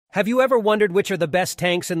Have you ever wondered which are the best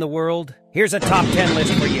tanks in the world? Here's a top 10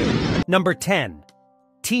 list for you. Number 10.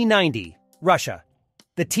 T-90, Russia.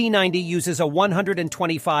 The T-90 uses a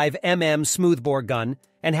 125 smoothbore gun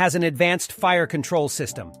and has an advanced fire control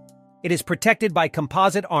system. It is protected by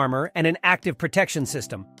composite armor and an active protection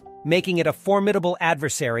system, making it a formidable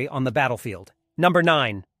adversary on the battlefield. Number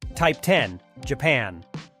 9. Type 10, Japan.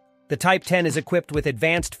 The Type 10 is equipped with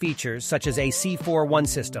advanced features such as a C4-1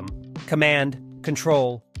 system, command,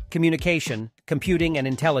 control, communication, computing, and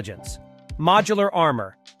intelligence, modular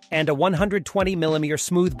armor, and a 120mm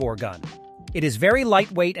smoothbore gun. It is very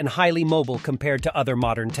lightweight and highly mobile compared to other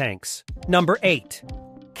modern tanks. Number 8.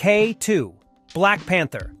 K2, Black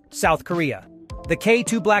Panther, South Korea. The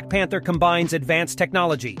K2 Black Panther combines advanced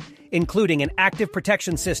technology, including an active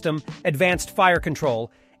protection system, advanced fire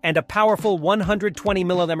control, and a powerful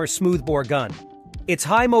 120mm smoothbore gun. Its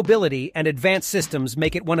high mobility and advanced systems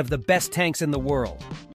make it one of the best tanks in the world.